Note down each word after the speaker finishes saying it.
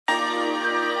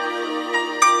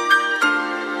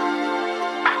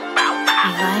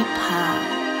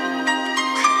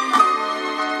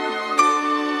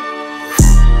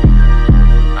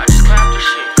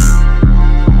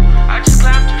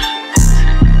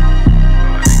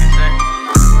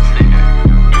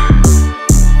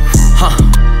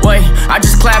I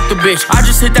just clapped the bitch. I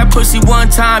just hit that pussy one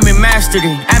time and mastered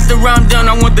it. After I'm done,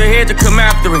 I want the head to come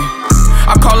after it.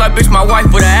 I call that bitch my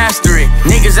wife with an asterisk.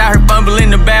 Niggas out here fumbling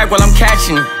the bag while I'm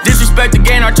catching it. Disrespect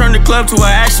again, I turn the club to an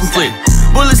action flick.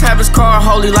 Bullets have his car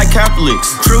holy like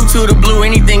Catholics. True to the blue,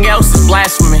 anything else is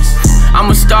blasphemous. I'm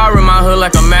a star in my hood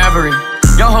like a maverick.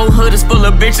 Your whole hood is full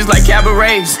of bitches like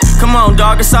cabarets. Come on,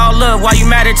 dog, it's all love. Why you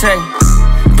mad at Tay?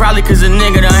 Probably cause a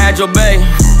nigga done had your bae.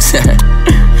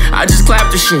 I just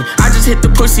clapped the shit. I just hit the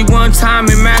pussy one time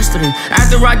and mastered it.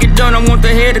 After I get done, I want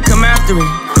the head to come after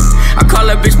it. I call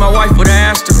that bitch my wife with an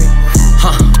asterisk.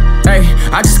 Hey,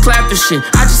 I just clapped the shit.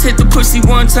 I just hit the pussy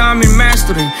one time and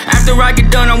mastered it. After I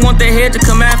get done, I want the head to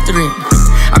come after it.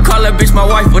 I call that bitch my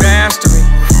wife with an asterisk.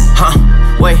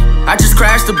 Wait, I just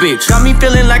crashed the bitch. Got me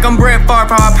feeling like I'm Brett Favre,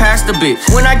 how I passed the bitch.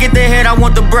 When I get the head, I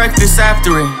want the breakfast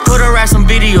after it. Put her ass on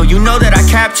video, you know that I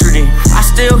captured it. I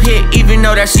still hit, even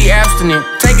though that she abstinent.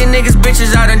 Taking niggas'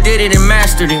 bitches out and did it and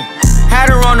mastered it.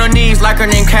 Had her on her knees like her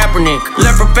name Kaepernick.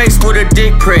 Left her face with a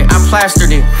dick print, I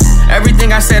plastered it.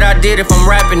 Everything I said I did if I'm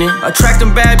rapping it.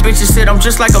 Attracting bad bitches, said I'm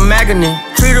just like a magnet.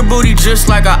 Treat her booty just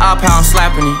like a op, how I'm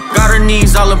slapping it. Got her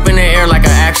knees all up in the air like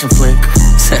an action flick.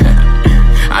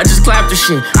 I just clapped the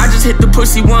shit. I just hit the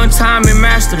pussy one time and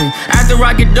mastered it. After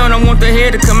I get done, I want the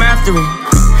head to come after it.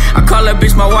 I call that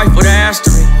bitch my wife with an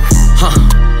asterisk.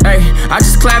 Hey, I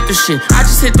just clapped the shit. I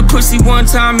just hit the pussy one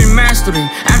time and mastered it.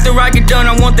 After I get done,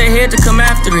 I want the head to come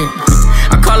after it.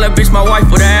 I call that bitch my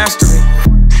wife with an asterisk.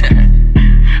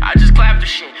 I just clapped the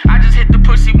shit. I just hit the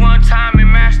pussy one time.